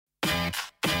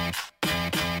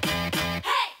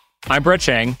I'm Brett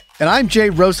Chang. And I'm Jay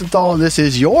Rosenthal, and this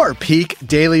is your Peak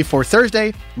Daily for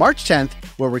Thursday, March 10th,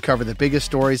 where we cover the biggest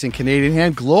stories in Canadian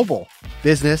and global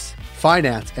business,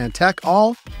 finance, and tech,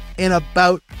 all in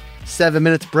about 7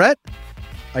 minutes. Brett,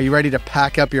 are you ready to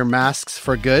pack up your masks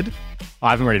for good?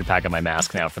 I've been ready to pack up my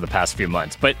mask now for the past few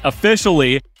months, but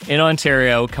officially in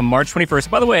Ontario, come March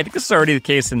 21st, by the way, I think this is already the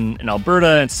case in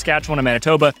Alberta and Saskatchewan and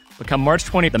Manitoba, but come March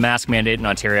 20th, the mask mandate in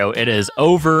Ontario, it is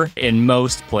over in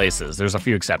most places. There's a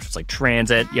few exceptions, like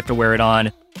transit, you have to wear it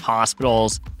on,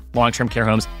 hospitals, long-term care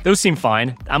homes. Those seem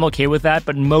fine. I'm okay with that,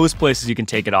 but in most places you can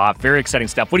take it off. Very exciting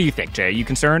stuff. What do you think, Jay? Are you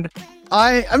concerned?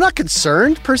 I'm not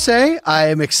concerned per se. I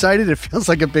am excited. It feels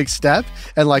like a big step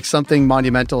and like something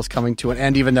monumental is coming to an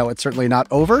end, even though it's certainly not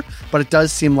over. But it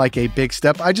does seem like a big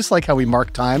step. I just like how we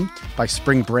mark time by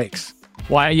spring breaks.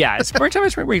 Why, yeah, springtime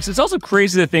and spring breaks. It's also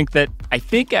crazy to think that I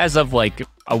think as of like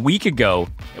a week ago,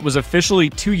 it was officially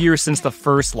 2 years since the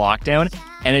first lockdown.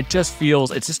 And it just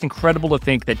feels, it's just incredible to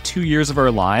think that 2 years of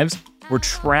our lives were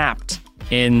trapped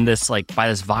in this, like, by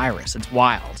this virus. It's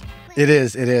wild. It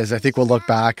is. I think we'll look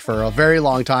back for a very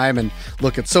long time and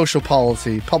look at social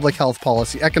policy, public health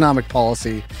policy, economic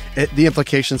policy. The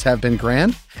implications have been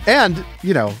grand. And,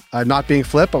 not being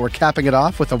flip, but we're capping it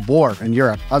off with a war in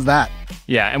Europe. How's that?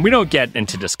 Yeah, and we don't get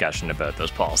into discussion about those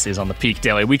policies on the Peak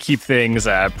Daily. We keep things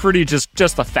pretty just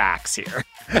the facts here.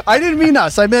 I didn't mean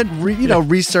us. I meant,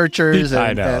 researchers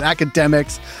and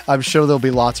academics. I'm sure there'll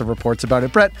be lots of reports about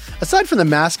it. Brett, aside from the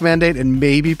mask mandate and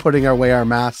maybe putting away our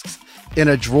masks in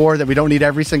a drawer that we don't need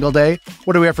every single day,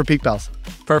 what do we have for Peak Pals?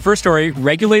 For our first story,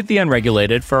 regulate the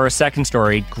unregulated. For our second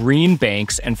story, green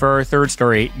banks. And for our third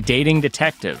story, dating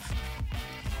detective.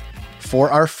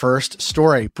 For our first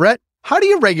story, Brett, how do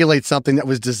you regulate something that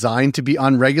was designed to be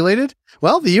unregulated?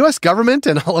 Well, the U.S. government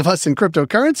and all of us in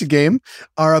cryptocurrency game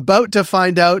are about to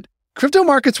find out. Crypto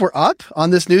markets were up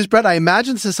on this news, Brett. I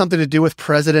imagine this has something to do with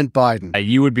President Biden.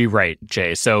 You would be right,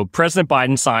 Jay. So President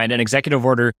Biden signed an executive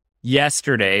order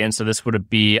yesterday, and so this would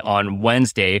be on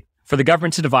Wednesday, for the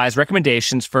government to devise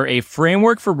recommendations for a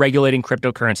framework for regulating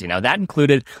cryptocurrency. Now, that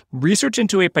included research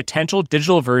into a potential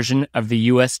digital version of the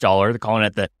U.S. dollar. They're calling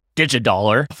it the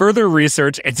digidollar. Further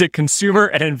research into consumer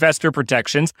and investor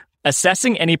protections,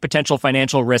 assessing any potential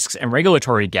financial risks and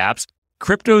regulatory gaps,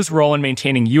 crypto's role in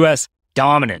maintaining U.S.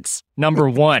 dominance, number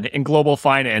one in global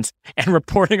finance, and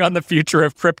reporting on the future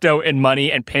of crypto in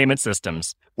money and payment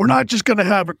systems. We're not just going to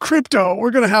have a crypto. We're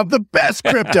going to have the best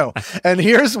crypto. And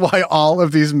here's why all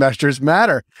of these measures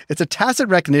matter. It's a tacit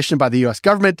recognition by the U.S.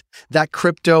 government that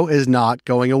crypto is not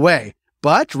going away,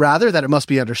 but rather that it must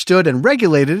be understood and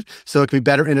regulated so it can be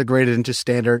better integrated into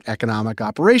standard economic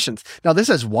operations. Now, this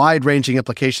has wide-ranging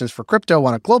implications for crypto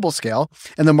on a global scale,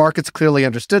 and the markets clearly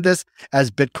understood this as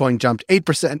Bitcoin jumped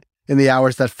 8% in the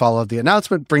hours that followed the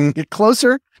announcement, bringing it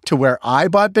closer to where I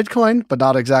bought Bitcoin, but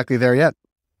not exactly there yet.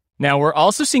 Now, we're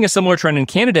also seeing a similar trend in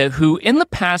Canada, who in the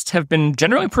past have been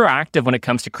generally proactive when it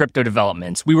comes to crypto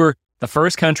developments. We were the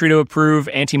first country to approve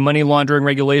anti-money laundering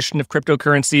regulation of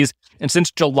cryptocurrencies. And since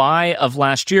July of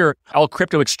last year, all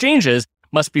crypto exchanges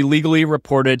must be legally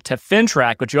reported to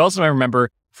FinTrack, which you also might remember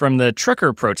from the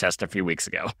trucker protest a few weeks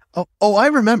ago. Oh, I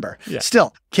remember. Yeah.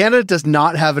 Still, Canada does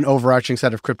not have an overarching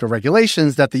set of crypto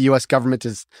regulations that the U.S. government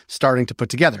is starting to put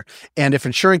together. And if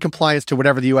ensuring compliance to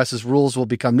whatever the U.S.'s rules will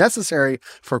become necessary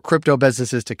for crypto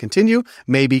businesses to continue,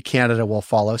 maybe Canada will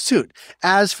follow suit.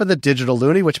 As for the digital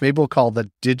loonie, which maybe we'll call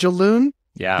the Digiloon,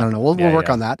 yeah, I don't know. We'll work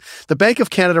on that. The Bank of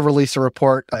Canada released a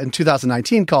report in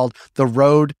 2019 called The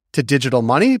Road to Digital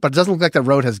Money, but it doesn't look like the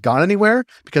road has gone anywhere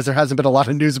because there hasn't been a lot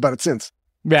of news about it since.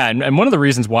 Yeah, and one of the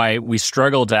reasons why we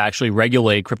struggle to actually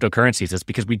regulate cryptocurrencies is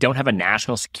because we don't have a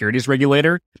national securities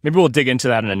regulator. Maybe we'll dig into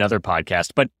that in another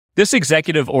podcast. But this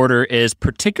executive order is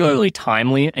particularly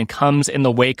timely and comes in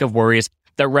the wake of worries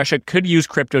that Russia could use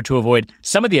crypto to avoid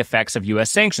some of the effects of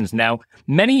U.S. sanctions. Now,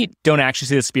 many don't actually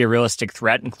see this to be a realistic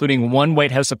threat, including one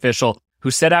White House official who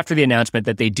said after the announcement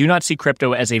that they do not see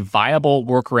crypto as a viable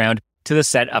workaround to the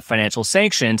set of financial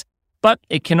sanctions. But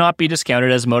it cannot be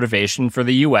discounted as motivation for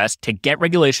the U.S. to get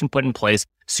regulation put in place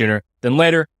sooner than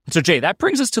later. So, Jay, that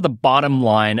brings us to the bottom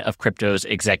line of crypto's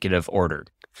executive order.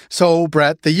 So,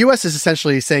 Brett, the U.S. is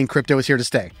essentially saying crypto is here to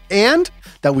stay and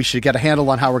that we should get a handle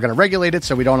on how we're going to regulate it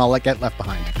so we don't all get left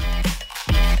behind.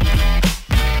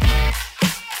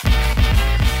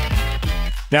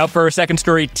 Now for our second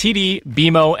story, TD,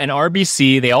 BMO, and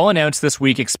RBC, they all announced this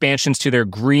week expansions to their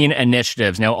green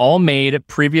initiatives. Now, all made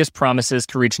previous promises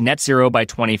to reach net zero by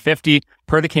 2050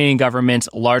 per the Canadian government's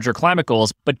larger climate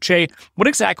goals. But Jay, what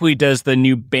exactly does the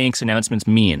new bank's announcements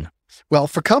mean? Well,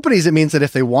 for companies, it means that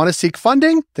if they want to seek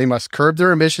funding, they must curb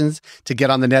their emissions to get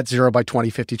on the net zero by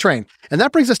 2050 train. And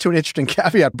that brings us to an interesting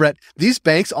caveat, Brett. These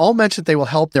banks all mentioned they will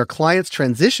help their clients'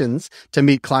 transitions to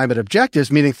meet climate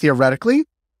objectives, meaning theoretically,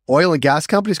 oil and gas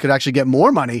companies could actually get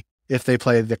more money if they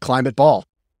play the climate ball.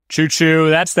 Choo-choo,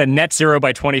 that's the net zero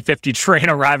by 2050 train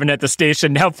arriving at the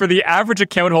station. Now, for the average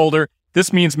account holder,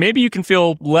 this means maybe you can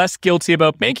feel less guilty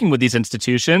about banking with these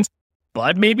institutions,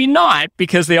 but maybe not,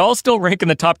 because they all still rank in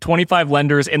the top 25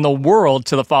 lenders in the world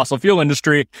to the fossil fuel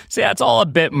industry. So yeah, it's all a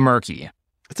bit murky.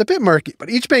 It's a bit murky, but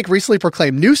each bank recently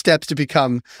proclaimed new steps to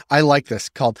become, I like this,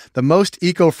 called the most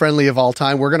eco-friendly of all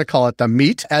time. We're going to call it the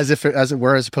MEAT, as it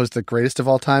were, as opposed to the greatest of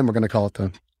all time. We're going to call it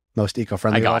the most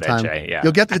eco-friendly of all time. Jay, yeah.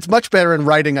 You'll get it's much better in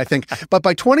writing, I think. But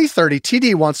by 2030,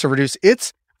 TD wants to reduce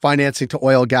its financing to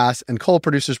oil, gas, and coal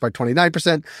producers by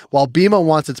 29%, while BMO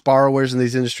wants its borrowers in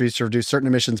these industries to reduce certain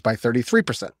emissions by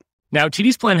 33%. Now,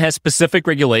 TD's plan has specific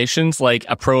regulations like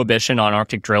a prohibition on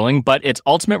Arctic drilling, but its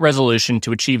ultimate resolution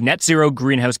to achieve net zero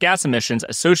greenhouse gas emissions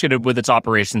associated with its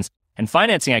operations and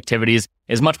financing activities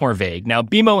is much more vague. Now,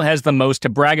 BMO has the most to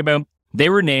brag about. They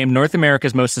were named North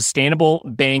America's most sustainable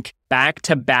bank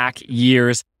back-to-back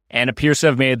years and appears to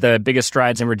have made the biggest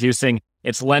strides in reducing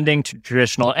its lending to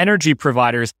traditional energy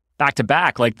providers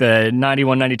back-to-back, like the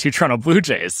 91-92 Toronto Blue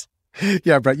Jays.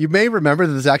 Yeah, Brett, you may remember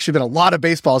that there's actually been a lot of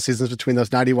baseball seasons between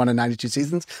those 91 and 92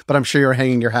 seasons, but I'm sure you're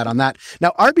hanging your hat on that.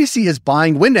 Now, RBC is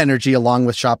buying wind energy along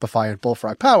with Shopify and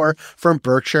Bullfrog Power from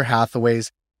Berkshire Hathaway's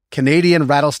Canadian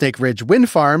Rattlesnake Ridge wind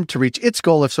farm to reach its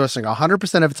goal of sourcing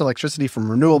 100% of its electricity from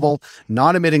renewable,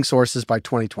 non-emitting sources by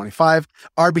 2025.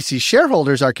 RBC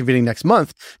shareholders are convening next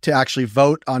month to actually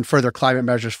vote on further climate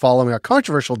measures following a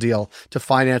controversial deal to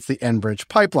finance the Enbridge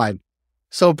pipeline.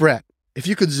 So, Brett, if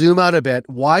you could zoom out a bit,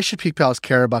 why should Peak Pals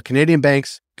care about Canadian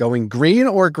banks going green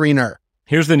or greener?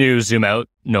 Here's the new zoom out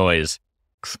noise.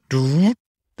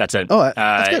 That's it. Oh,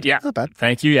 that's good. Yeah. Not bad.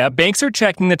 Thank you. Yeah. Banks are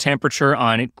checking the temperature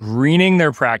on greening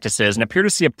their practices and appear to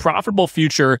see a profitable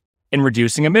future in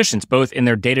reducing emissions, both in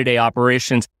their day-to-day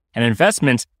operations and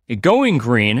investments. Going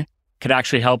green could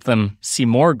actually help them see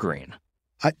more green.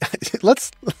 Let's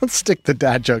stick the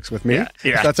dad jokes with me. Yeah.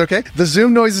 If that's okay. The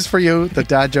Zoom noises for you, the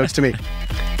dad jokes to me.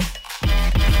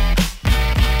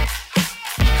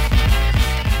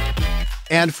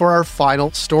 And for our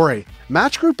final story,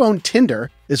 Match Group-owned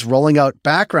Tinder is rolling out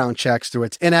background checks through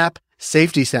its in-app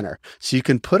safety center. So you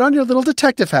can put on your little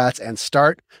detective hats and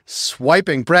start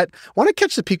swiping. Brett, want to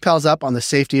catch the Peak Pals up on the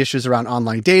safety issues around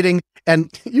online dating?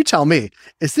 And you tell me,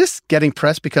 is this getting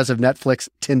press because of Netflix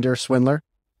Tinder swindler?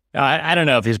 I don't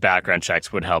know if these background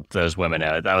checks would help those women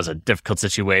out. That was a difficult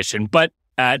situation. But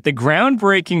the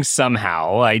groundbreaking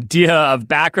somehow idea of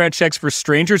background checks for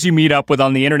strangers you meet up with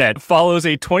on the internet follows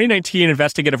a 2019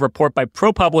 investigative report by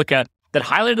ProPublica that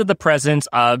highlighted the presence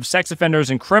of sex offenders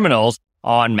and criminals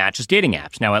on Match's dating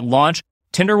apps. Now, at launch,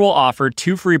 Tinder will offer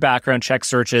 2 free background check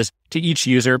searches to each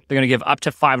user. They're going to give up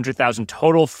to 500,000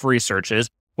 total free searches,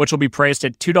 which will be priced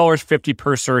at $2.50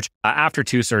 per search. After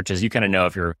 2 searches, you kind of know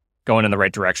if you're going in the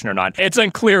right direction or not. It's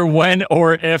unclear when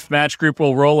or if Match Group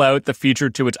will roll out the feature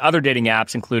to its other dating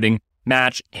apps, including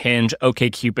Match, Hinge,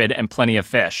 OkCupid, and Plenty of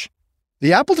Fish.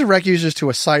 The app will direct users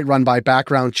to a site run by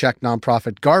background check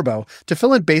nonprofit Garbo to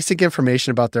fill in basic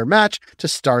information about their match to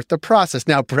start the process.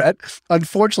 Now, Brett,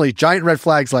 unfortunately, giant red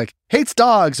flags like hates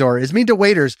dogs or is mean to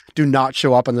waiters do not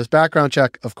show up on this background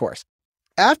check, of course.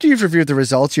 After you've reviewed the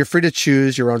results, you're free to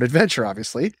choose your own adventure,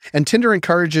 obviously. And Tinder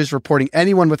encourages reporting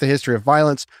anyone with a history of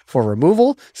violence for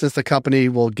removal, since the company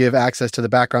will give access to the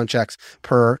background checks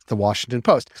per the Washington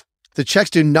Post. The checks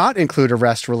do not include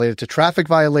arrests related to traffic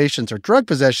violations or drug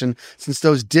possession, since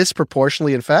those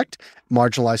disproportionately affect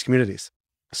marginalized communities.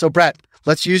 So, Brett,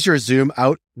 let's use your zoom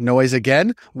out noise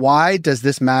again. Why does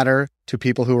this matter to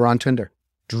people who are on Tinder?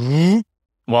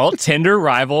 Well, Tinder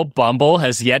rival Bumble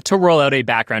has yet to roll out a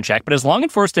background check, but has long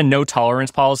enforced a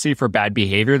no-tolerance policy for bad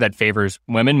behavior that favors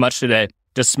women, much to the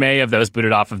dismay of those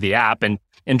booted off of the app, and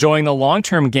enjoying the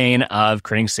long-term gain of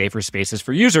creating safer spaces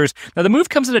for users. Now, the move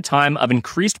comes at a time of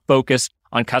increased focus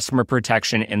on customer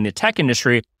protection in the tech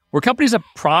industry, where companies have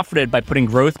profited by putting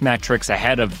growth metrics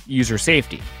ahead of user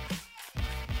safety.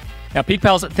 Now, Peak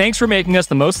Pals, thanks for making us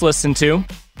the most listened to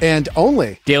and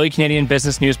only daily Canadian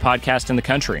business news podcast in the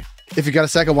country. If you got a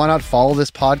second, why not follow this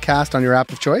podcast on your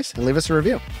app of choice and leave us a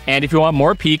review? And if you want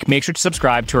more Peak, make sure to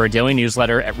subscribe to our daily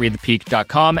newsletter at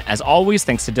readthepeak.com. As always,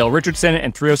 thanks to Dale Richardson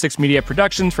and 306 Media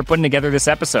Productions for putting together this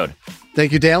episode.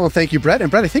 Thank you, Dale, and thank you, Brett. And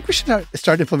Brett, I think we should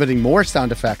start implementing more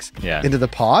sound effects into the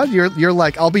pod. You're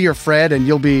like, I'll be your Fred, and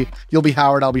you'll be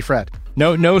Howard, I'll be Fred.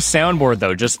 No soundboard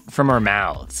though, just from our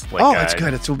mouths. Like, it's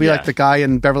good. It will be like the guy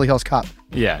in Beverly Hills Cop.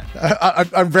 Yeah.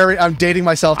 I'm dating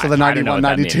myself to the 91,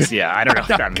 92. Yeah, I don't know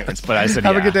what that means, but I said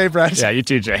Have a good day, Brett. Yeah, you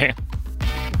too, Jay.